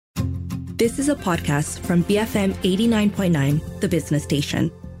This is a podcast from BFM 89.9, the business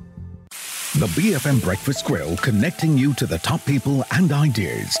station. The BFM Breakfast Grill, connecting you to the top people and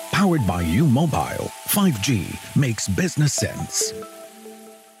ideas. Powered by U Mobile. 5G makes business sense.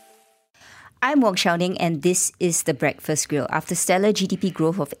 I'm Wong Xiaoning, and this is The Breakfast Grill. After stellar GDP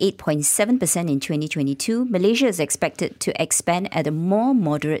growth of 8.7% in 2022, Malaysia is expected to expand at a more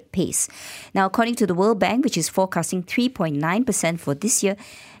moderate pace. Now, according to the World Bank, which is forecasting 3.9% for this year,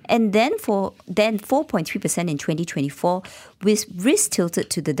 and then 4.3% in 2024, with risk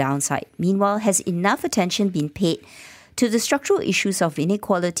tilted to the downside. Meanwhile, has enough attention been paid to the structural issues of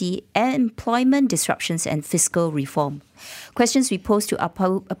inequality, employment disruptions, and fiscal reform? Questions we pose to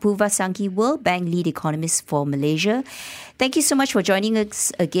Apurva Sanghi, World Bank lead economist for Malaysia. Thank you so much for joining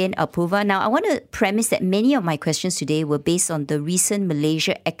us again, Apurva. Now, I want to premise that many of my questions today were based on the recent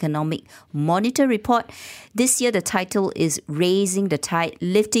Malaysia Economic Monitor report. This year, the title is Raising the Tide,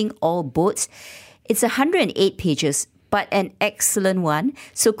 Lifting All Boats. It's 108 pages, but an excellent one.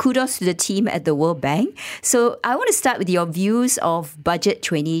 So kudos to the team at the World Bank. So I want to start with your views of Budget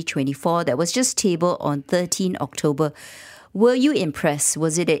 2024 that was just tabled on 13 October. Were you impressed?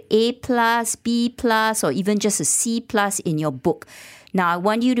 Was it an A+, B+, or even just a C+ in your book? Now, I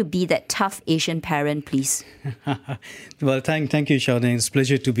want you to be that tough Asian parent, please. Well, thank you, Xiaoning. It's a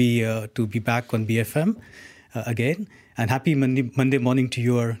pleasure to be back on BFM again. And happy Monday morning to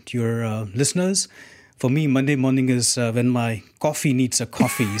your listeners. For me, Monday morning is when my coffee needs a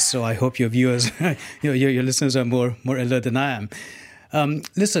coffee. So I hope your viewers, your listeners are more alert than I am.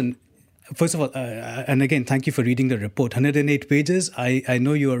 Listen, first of all, and again, thank you for reading the report. 108 pages. I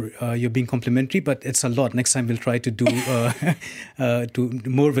know you're being complimentary, but it's a lot. Next time we'll try to do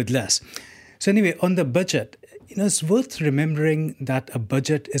more with less. So anyway, on the budget, it's worth remembering that a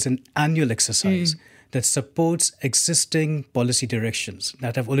budget is an annual exercise that supports existing policy directions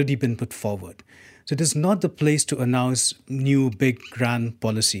that have already been put forward. So it is not the place to announce new, big, grand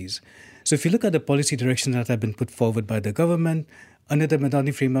policies. So if you look at the policy directions that have been put forward by the government, under the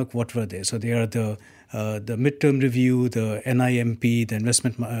Madani framework, what were they? So they are the midterm review, the NIMP,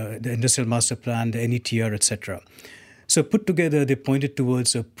 the Industrial Master Plan, the NETR, etc. So put together, they pointed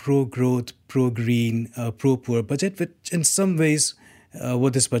towards a pro-growth, pro-green, pro-poor budget, which in some ways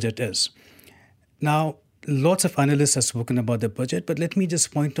what this budget is. Now, lots of analysts have spoken about the budget, but let me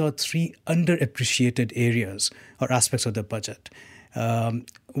just point out three underappreciated areas or aspects of the budget.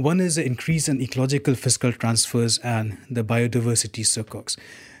 One is the increase in ecological fiscal transfers and the biodiversity sukuk.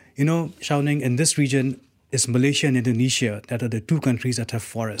 Xiaoning, in this region is Malaysia and Indonesia that are the two countries that have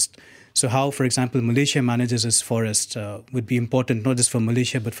forest. So how, for example, Malaysia manages its forest would be important not just for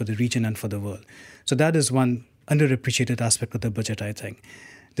Malaysia, but for the region and for the world. So that is one underappreciated aspect of the budget, I think.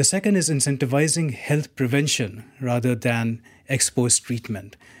 The second is incentivizing health prevention rather than ex-post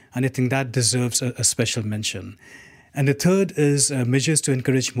treatment. And I think that deserves a special mention. And the third is measures to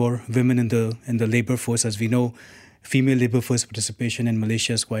encourage more women in the labor force. As we know, female labor force participation in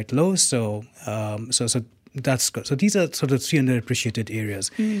Malaysia is quite low. So that's good. So these are sort of three underappreciated areas.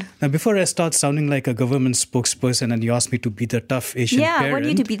 Now, before I start sounding like a government spokesperson and you ask me to be the tough Asian parent. Yeah, I want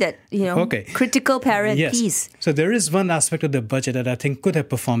you to be that, critical parent, yes. Please. So there is one aspect of the budget that I think could have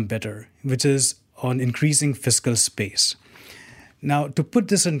performed better, which is on increasing fiscal space. Now, to put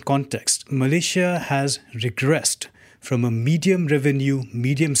this in context, Malaysia has regressed from a medium revenue,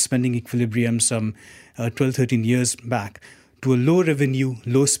 medium spending equilibrium some 12, 13 years back to a low revenue,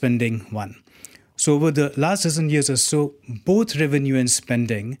 low spending one. So over the last dozen years or so, both revenue and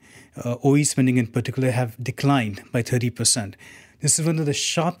spending, OE spending in particular, have declined by 30%. This is one of the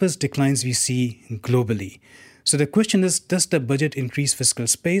sharpest declines we see globally. So the question is, does the budget increase fiscal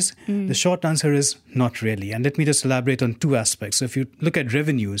space? The short answer is not really. And let me just elaborate on two aspects. So if you look at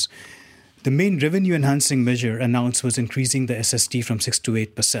revenues, the main revenue-enhancing measure announced was increasing the SST from 6 to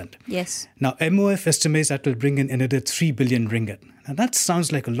 8%. Yes. Now, MOF estimates that will bring in another 3 billion ringgit. Now, that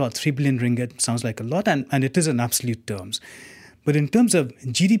sounds like a lot. 3 billion ringgit sounds like a lot, and it is in absolute terms. But in terms of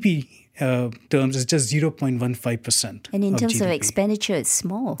GDP terms, it's just 0.15%. And in terms GDP. of expenditure, it's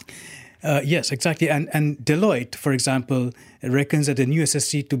small. Yes, exactly. And Deloitte, for example, reckons that the new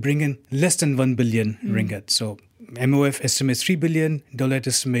SST to bring in less than 1 billion ringgit. So MOF estimates 3 billion, Deloitte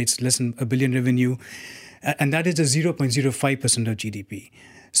estimates less than 1 billion revenue, and that is just 0.05% of GDP.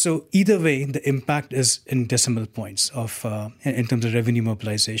 So either way, the impact is in decimal points in terms of revenue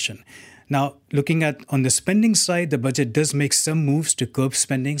mobilization. Now, looking at on the spending side, the budget does make some moves to curb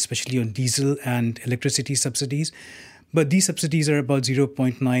spending, especially on diesel and electricity subsidies. But these subsidies are about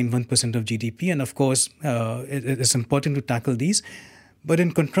 0.91% of GDP. And of course, it's important to tackle these. But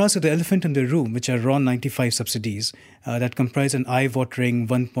in contrast to the elephant in the room, which are raw 95 subsidies that comprise an eye-watering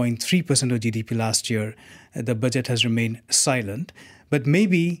 1.3% of GDP last year, the budget has remained silent. But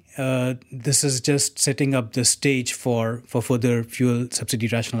maybe this is just setting up the stage for further fuel subsidy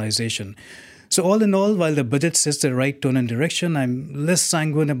rationalization. So all in all, while the budget sets the right tone and direction, I'm less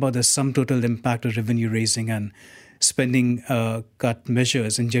sanguine about the sum total impact of revenue raising and spending cut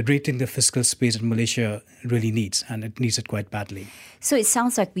measures in generating the fiscal space that Malaysia really needs, and it needs it quite badly. So it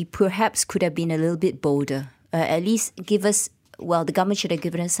sounds like we perhaps could have been a little bit bolder, at least give us, well, the government should have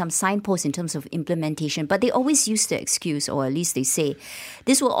given us some signposts in terms of implementation, but they always use the excuse, or at least they say,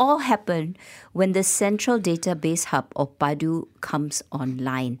 this will all happen when the central database hub or PADU comes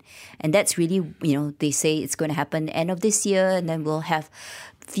online. And that's really, they say it's going to happen end of this year, and then we'll have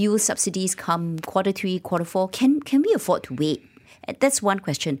fuel subsidies come quarter 3, quarter 4. Can we afford to wait? That's one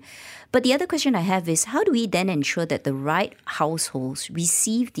question. But the other question I have is, how do we then ensure that the right households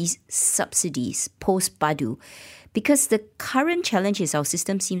receive these subsidies post-PADU? Because the current challenge is our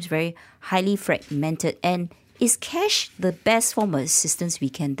system seems very highly fragmented. And is cash the best form of assistance we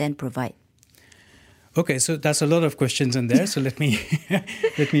can then provide? Okay, so that's a lot of questions in there. So let me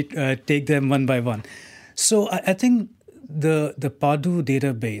take them one by one. So I think the PADU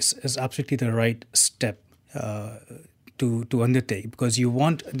database is absolutely the right step to undertake, because you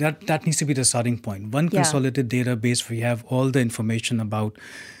want that needs to be the starting point. One consolidated database where you have all the information about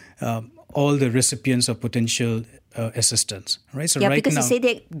all the recipients of potential assistance, right? So right because now, you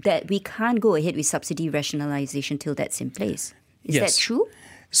say that we can't go ahead with subsidy rationalization till that's in place. Is that true?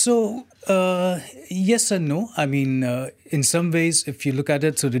 So, yes and no. I mean, in some ways, if you look at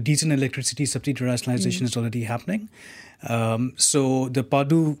it, so the diesel and electricity subsidy rationalization is already happening. So the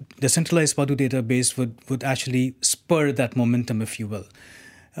centralized PADU database would actually spur that momentum, if you will.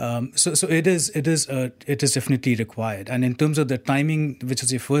 So it is definitely required. And in terms of the timing, which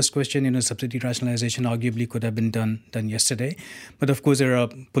is your first question, subsidy rationalization arguably could have been done yesterday. But of course, there are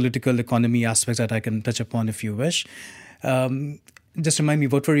political economy aspects that I can touch upon if you wish. Just remind me,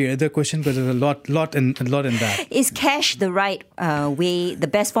 what were your other questions? Because there's a lot in that. Is cash the right way, the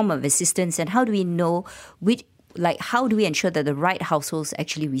best form of assistance, and how do we know how do we ensure that the right households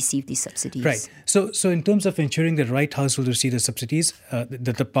actually receive these subsidies? Right. So in terms of ensuring the right households receive the subsidies,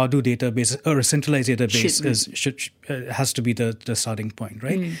 the PADU database or a centralized database has to be the starting point,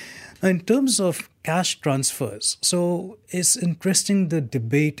 right? Now, in terms of cash transfers, so it's interesting the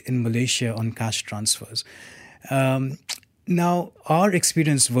debate in Malaysia on cash transfers. Now, our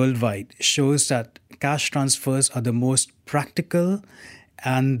experience worldwide shows that cash transfers are the most practical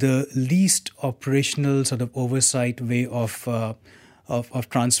and the least operational sort of oversight way of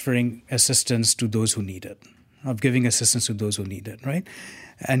transferring assistance to those who need it, of giving assistance to those who need it, right?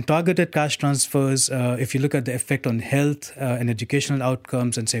 And targeted cash transfers, if you look at the effect on health and educational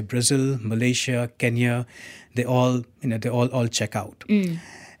outcomes in, say, Brazil, Malaysia, Kenya, they all check out.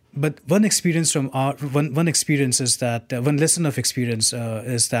 But one experience one lesson of experience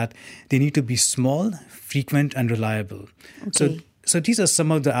is that they need to be small, frequent, and reliable. Okay. So these are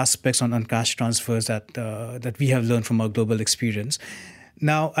some of the aspects on cash transfers that we have learned from our global experience.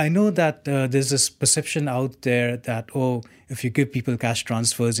 Now, I know that there's this perception out there that, if you give people cash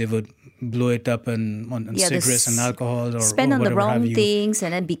transfers, they would blow it up on cigarettes and alcohol or spend on the wrong things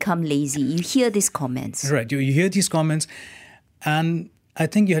and then become lazy. You hear these comments. Right. You hear these comments, and I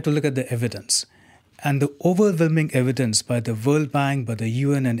think you have to look at the evidence. And the overwhelming evidence by the World Bank, by the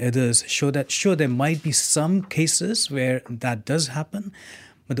UN and others show that, there might be some cases where that does happen,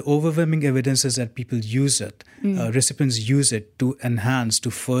 but the overwhelming evidence is that people use it, recipients use it to enhance,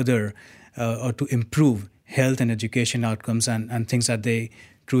 to further, or to improve health and education outcomes and things that they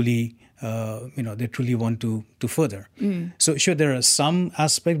truly want to further. So sure, there are some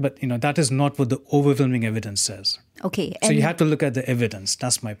aspects, but that is not what the overwhelming evidence says. Okay. So you have to look at the evidence.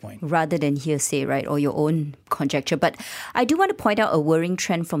 That's my point. Rather than hearsay, right, or your own conjecture. But I do want to point out a worrying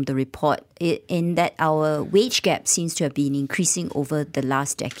trend from the report in that our wage gap seems to have been increasing over the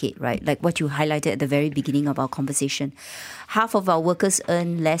last decade, right? Like what you highlighted at the very beginning of our conversation. Half of our workers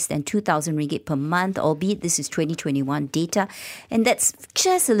earn less than 2,000 ringgit per month, albeit this is 2021 data. And that's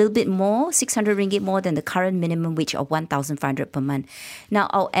just a little bit more, 600 ringgit more than the current minimum wage of 1,500 per month. Now,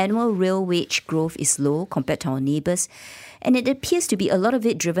 our annual real wage growth is low compared to our neighbours. And it appears to be a lot of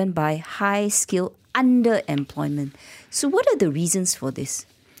it driven by high-skill underemployment. So what are the reasons for this?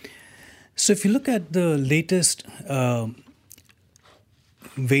 So if you look at the latest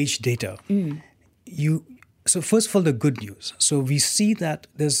wage data, so first of all, the good news. So we see that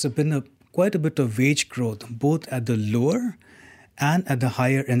there's been quite a bit of wage growth, both at the lower and at the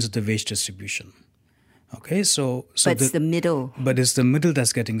higher ends of the wage distribution. Okay, but it's the middle. But it's the middle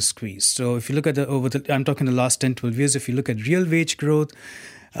that's getting squeezed. So if you look at I'm talking the last 10, 12 years, if you look at real wage growth,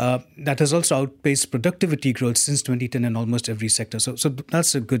 that has also outpaced productivity growth since 2010 in almost every sector. So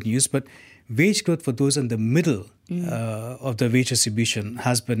that's the good news. But wage growth for those in the middle of the wage distribution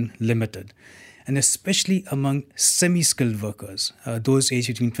has been limited. And especially among semi-skilled workers, those aged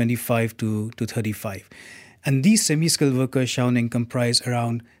between 25 to 35. And these semi-skilled workers, Xiaoning, comprise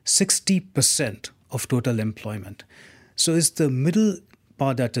around 60% of total employment. So it's the middle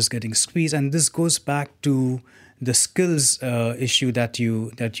part that is getting squeezed. And this goes back to the skills issue that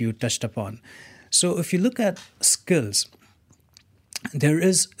you touched upon. So if you look at skills,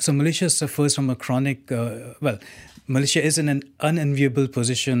 Malaysia suffers from a chronic, Malaysia is in an unenviable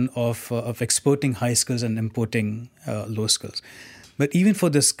position of exporting high skills and importing low skills. But even for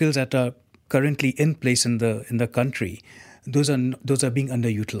the skills that are currently in place in the country, those are being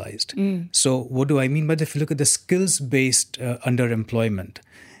underutilized. So what do I mean by that? If you look at the skills-based underemployment,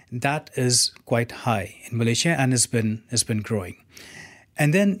 that is quite high in Malaysia and has been growing.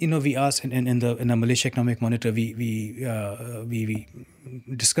 And then we asked in the Malaysia Economic Monitor, we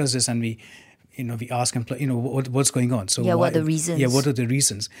discuss this and we ask what's going on. So what are the reasons? Yeah, what are the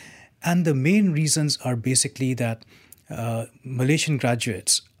reasons? And the main reasons are basically that Malaysian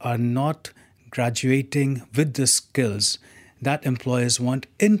graduates are not graduating with the skills that employers want,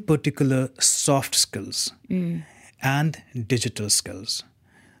 in particular soft skills and digital skills.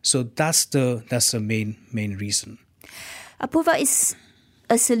 So that's the main reason. Apurva, is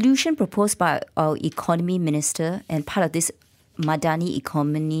a solution proposed by our economy minister and part of this Madani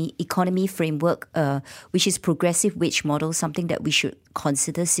economy framework, which is progressive wage model, something that we should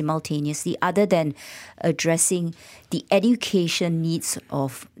consider simultaneously, other than addressing the education needs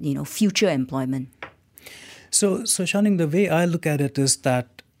of future employment? So Xiaoning, the way I look at it is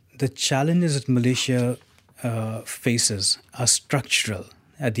that the challenges that Malaysia faces are structural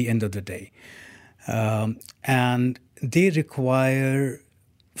at the end of the day, and they require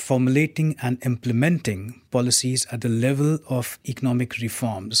formulating and implementing policies at the level of economic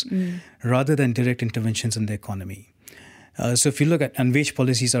reforms rather than direct interventions in the economy. So if you look at, and wage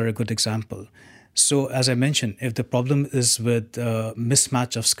policies are a good example. So as I mentioned, if the problem is with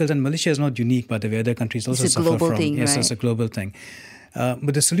mismatch of skills, and Malaysia is not unique, by the way, other countries also suffer from. Yes, it's a global thing.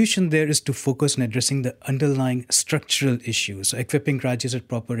 But the solution there is to focus on addressing the underlying structural issues, so equipping graduates with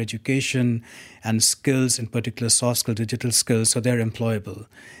proper education and skills, in particular soft skills, digital skills, so they're employable,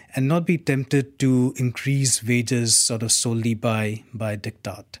 and not be tempted to increase wages sort of solely by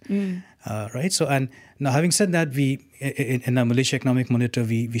diktat. Right? So, and now having said that, we in our Malaysia Economic Monitor,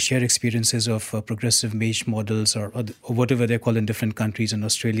 we share experiences of progressive wage models or whatever they're called in different countries, in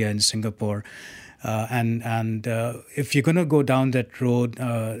Australia and Singapore. And if you're going to go down that road,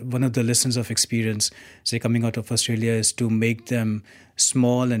 one of the lessons of experience, say coming out of Australia, is to make them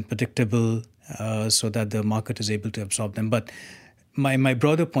small and predictable so that the market is able to absorb them. But my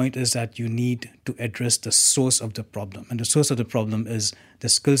broader point is that you need to address the source of the problem. And the source of the problem is the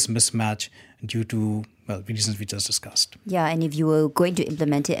skills mismatch due to, reasons we just discussed. Yeah, and if you were going to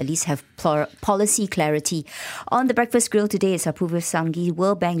implement it, at least have policy clarity. On the Breakfast Grill today is Apurva Sanghi,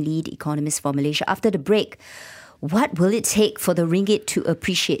 World Bank lead economist for Malaysia. After the break, what will it take for the ringgit to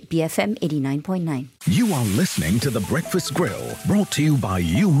appreciate? BFM 89.9. You are listening to The Breakfast Grill, brought to you by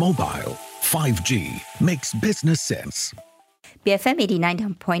U Mobile. 5G makes business sense. BFM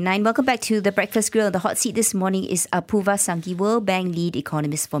 89.9. Welcome back to The Breakfast Grill. The hot seat this morning is Apurva Sanghi, World Bank lead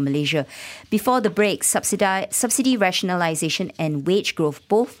economist for Malaysia. Before the break, subsidy rationalisation and wage growth,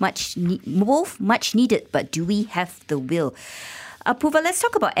 both much needed, but do we have the will? Apurva, let's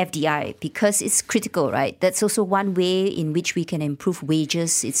talk about FDI because it's critical, right? That's also one way in which we can improve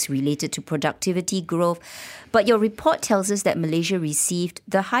wages. It's related to productivity growth. But your report tells us that Malaysia received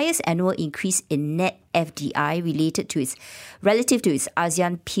the highest annual increase in net FDI relative to its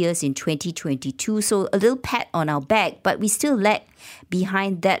ASEAN peers in 2022. So a little pat on our back, but we still lag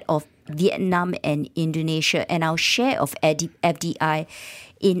behind that of Vietnam and Indonesia. And our share of FDI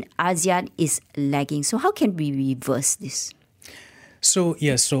in ASEAN is lagging. So how can we reverse this? So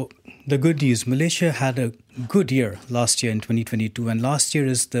the good news, Malaysia had a good year last year in 2022, and last year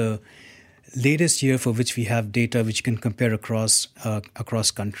is the latest year for which we have data which can compare across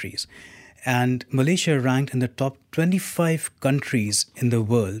countries. And Malaysia ranked in the top 25 countries in the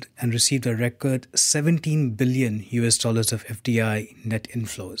world and received a record $17 billion of FDI net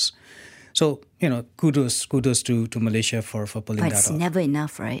inflows. So, kudos to Malaysia for pulling that off. But it's never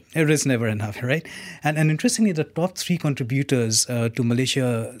enough, right? It is never enough, right? And interestingly, the top three contributors to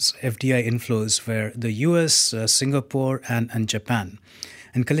Malaysia's FDI inflows were the US, Singapore, and Japan.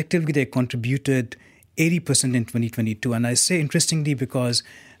 And collectively, they contributed 80% in 2022. And I say interestingly because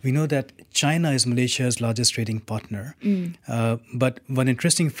we know that China is Malaysia's largest trading partner. But one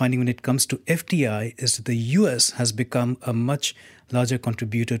interesting finding when it comes to FDI is that the US has become a much larger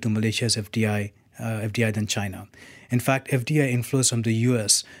contributor to Malaysia's FDI than China. In fact, FDI inflows from the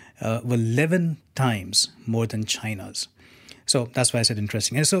US were 11 times more than China's. So that's why I said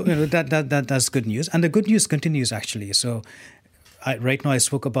interesting. And so that's good news. And the good news continues, actually. So right now I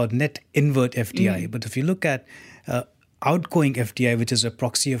spoke about net inward FDI. But if you look at outgoing FDI, which is a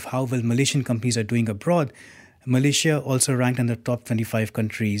proxy of how well Malaysian companies are doing abroad, Malaysia also ranked in the top 25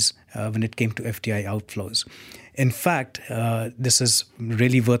 countries when it came to FDI outflows. In fact, this is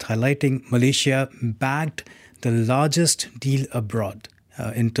really worth highlighting. Malaysia bagged the largest deal abroad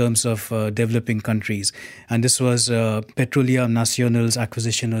in terms of developing countries. And this was Petrolia Nacional's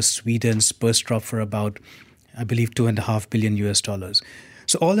acquisition of Sweden's purse drop for about, I believe, $2.5 billion US.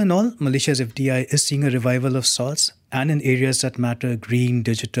 So all in all, Malaysia's FDI is seeing a revival of sorts, and in areas that matter, green,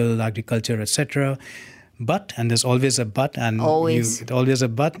 digital, agriculture, etc. But, and there's always a but, and always a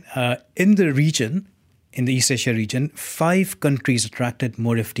but, in the region, in the East Asia region, 5 countries attracted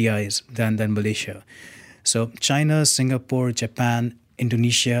more FDIs than Malaysia. So China, Singapore, Japan,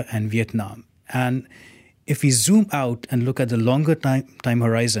 Indonesia, and Vietnam. And if we zoom out and look at the longer time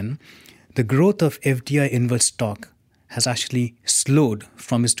horizon, the growth of FDI inward stock has actually slowed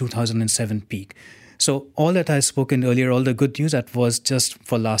from its 2007 peak. So all that I've spoken earlier, all the good news, that was just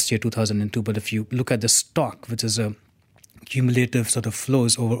for last year, 2002. But if you look at the stock, which is a cumulative sort of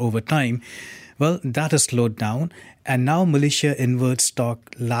flows over time, well, that has slowed down. And now Malaysia inward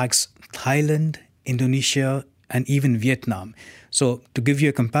stock lags Thailand, Indonesia, and even Vietnam. So to give you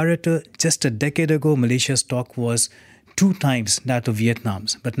a comparator, just a decade ago, Malaysia's stock was 2 times that of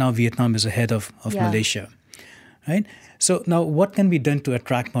Vietnam's. But now Vietnam is ahead of Malaysia. Right? So now what can be done to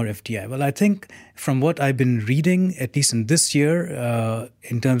attract more FDI? Well, I think from what I've been reading, at least in this year,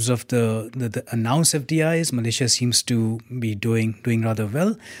 in terms of the announced FDIs, Malaysia seems to be doing rather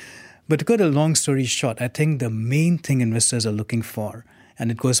well. But to cut a long story short, I think the main thing investors are looking for,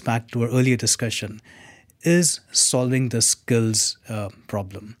 and it goes back to our earlier discussion, is solving the skills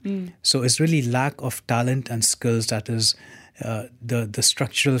problem. So it's really lack of talent and skills that is the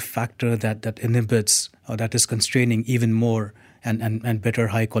structural factor that inhibits or that is constraining even more and better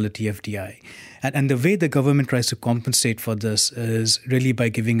high quality FDI. And the way the government tries to compensate for this is really by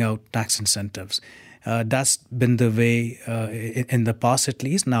giving out tax incentives. That's been the way in the past, at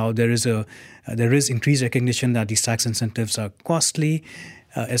least. Now there is increased recognition that these tax incentives are costly,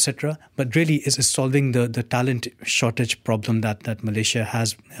 etc. But really is solving the talent shortage problem that Malaysia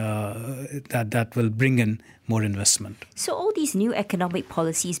has that will bring in more investment. So all these new economic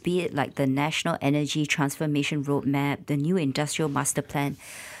policies, be it like the National Energy Transformation Roadmap, the new Industrial Master Plan,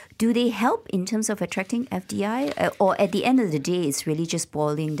 do they help in terms of attracting FDI? Or at the end of the day, it's really just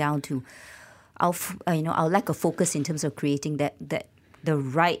boiling down to our lack of focus in terms of creating that the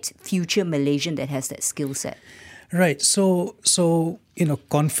right future Malaysian that has that skill set? Right. So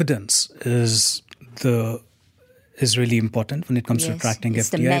confidence is really important when it comes to attracting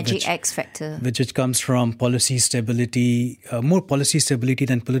it's FDI. The magic X factor. Which comes from policy stability, more policy stability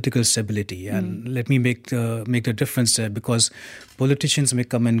than political stability. And let me make the difference there, because politicians may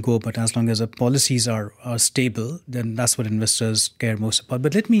come and go, but as long as the policies are stable, then that's what investors care most about.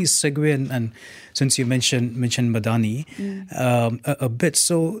 But let me segue, and since you mentioned Madani a bit.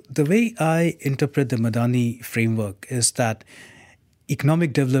 So the way I interpret the Madani framework is that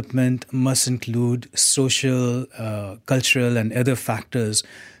economic development must include social, cultural, and other factors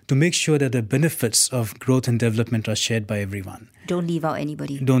to make sure that the benefits of growth and development are shared by everyone. Don't leave out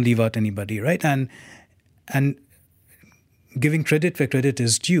anybody. Don't leave out anybody, right? And giving credit where credit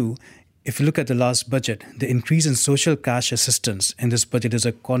is due, if you look at the last budget, the increase in social cash assistance in this budget is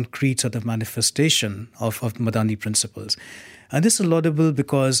a concrete sort of manifestation of Madani principles. And this is laudable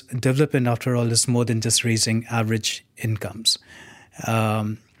because development, after all, is more than just raising average incomes.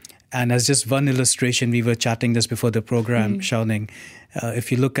 And as just one illustration, we were chatting this before the program, Xiaoning.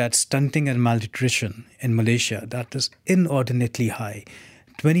 If you look at stunting and malnutrition in Malaysia, that is inordinately high.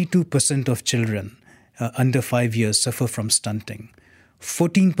 22% of children under 5 years suffer from stunting.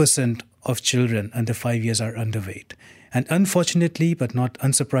 14% of children under 5 years are underweight. And unfortunately, but not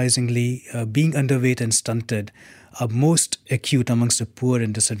unsurprisingly, being underweight and stunted are most acute amongst the poor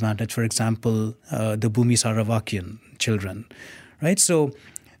and disadvantaged. For example, the Bumi Saravakian children. Right, so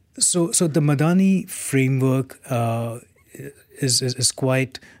the Madani framework is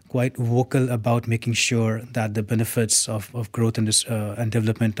quite quite vocal about making sure that the benefits of growth and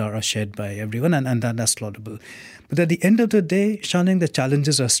development are shared by everyone, and that's laudable. But at the end of the day, Xiaoning, the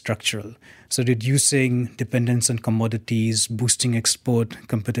challenges are structural. So reducing dependence on commodities, boosting export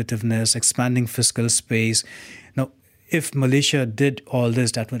competitiveness, expanding fiscal space. Now, if Malaysia did all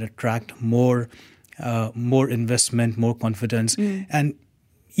this, that would attract more investment, more confidence, and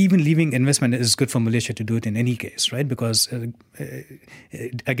even leaving investment is good for Malaysia to do it in any case, right? Because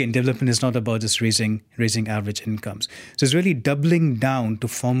again, development is not about just raising average incomes. So it's really doubling down to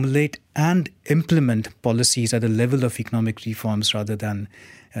formulate and implement policies at the level of economic reforms rather than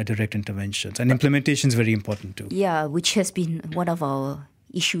direct interventions. And implementation is very important too. Yeah, which has been one of our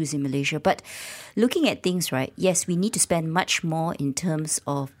issues in Malaysia. But looking at things, right, yes, we need to spend much more in terms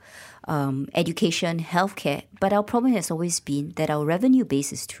of education, healthcare, but our problem has always been that our revenue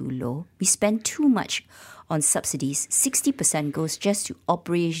base is too low. We spend too much on subsidies. 60% goes just to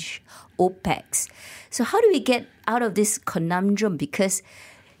operation OPEX. So how do we get out of this conundrum? Because,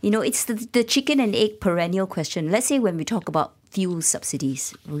 it's the chicken and egg perennial question. Let's say when we talk about fuel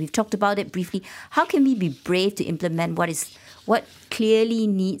subsidies, we've talked about it briefly. How can we be brave to implement what clearly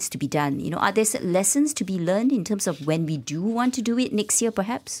needs to be done? Are there lessons to be learned in terms of when we do want to do it next year,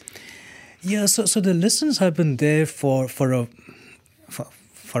 perhaps? Yeah, so the lessons have been there for a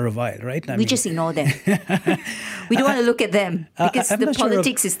while, right? We just ignore them. We don't want to look at them because the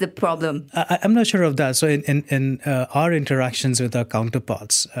politics is the problem. I'm not sure of that. So in our interactions with our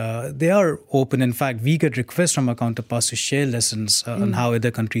counterparts, they are open. In fact, we get requests from our counterparts to share lessons on how other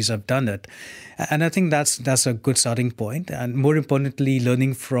countries have done it. And I think that's a good starting point. And more importantly,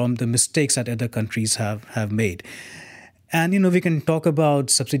 learning from the mistakes that other countries have made. And, we can talk about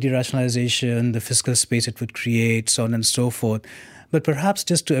subsidy rationalization, the fiscal space it would create, so on and so forth. But perhaps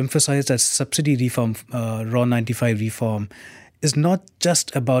just to emphasize that subsidy reform, RAW 95 reform, is not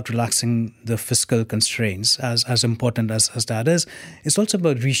just about relaxing the fiscal constraints, as important as that is. It's also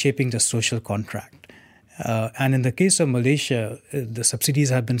about reshaping the social contract. And in the case of Malaysia, the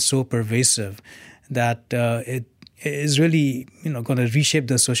subsidies have been so pervasive that it is really, going to reshape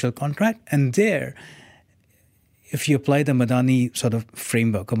the social contract. And there, if you apply the Madani sort of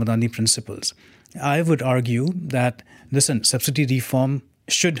framework or Madani principles, I would argue that, listen, subsidy reform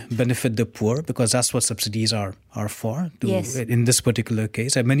should benefit the poor because that's what subsidies are for. Yes. In this particular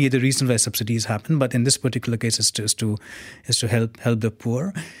case, there are many other reasons why subsidies happen, but in this particular case, is to help the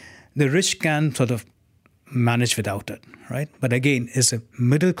poor. The rich can sort of manage without it, right? But again, it's a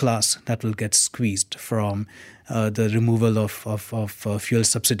middle class that will get squeezed from the removal of fuel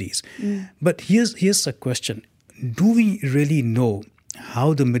subsidies. But here's the question. Do we really know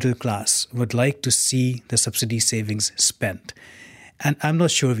how the middle class would like to see the subsidy savings spent? And I'm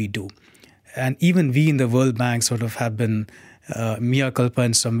not sure we do. And even we in the World Bank sort of have been mea culpa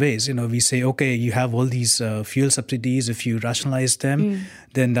in some ways. We say, okay, you have all these fuel subsidies. If you rationalize them,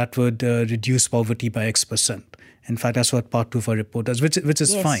 then that would reduce poverty by X%. In fact, that's what part 2 of our report does, which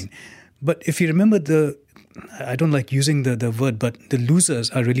is fine. But if you remember I don't like using the word, but the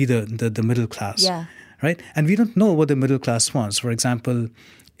losers are really the middle class. Yeah. Right? And we don't know what the middle class wants. For example,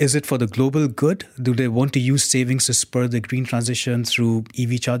 is it for the global good? Do they want to use savings to spur the green transition through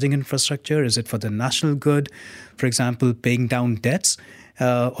EV charging infrastructure? Is it for the national good? For example, paying down debts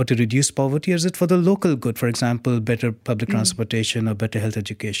or to reduce poverty? Or is it for the local good? For example, better public transportation or better health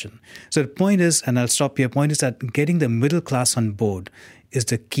education? So the point is, and I'll stop here, point is that getting the middle class on board is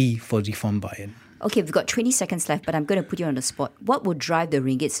the key for reform buy-in. Okay, we've got 20 seconds left, but I'm going to put you on the spot. What would drive the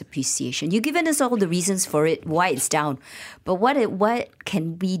ringgit's appreciation? You've given us all the reasons for it, why it's down. But what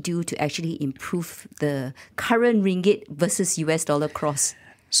can we do to actually improve the current ringgit versus US dollar cross?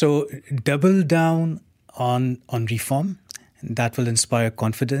 So double down on reform. That will inspire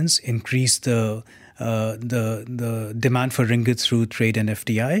confidence, increase the demand for ringgit through trade and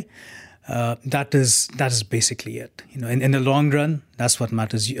FDI. That is basically it. In the long run, that's what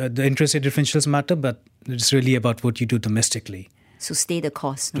matters. The interest rate differentials matter, but it's really about what you do domestically. So stay the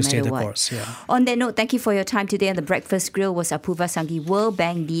course, no matter what. Stay the course, yeah. On that note, thank you for your time today on The Breakfast Grill. Was Apurva Sanghi, World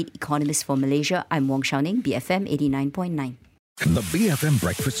Bank Lead Economist for Malaysia. I'm Wong Xiaoning, BFM 89.9. The BFM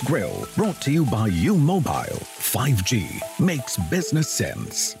Breakfast Grill, brought to you by U Mobile. 5G makes business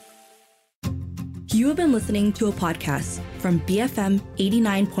sense. You have been listening to a podcast from BFM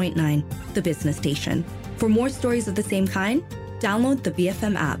 89.9, the business station. For more stories of the same kind, download the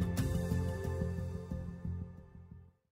BFM app.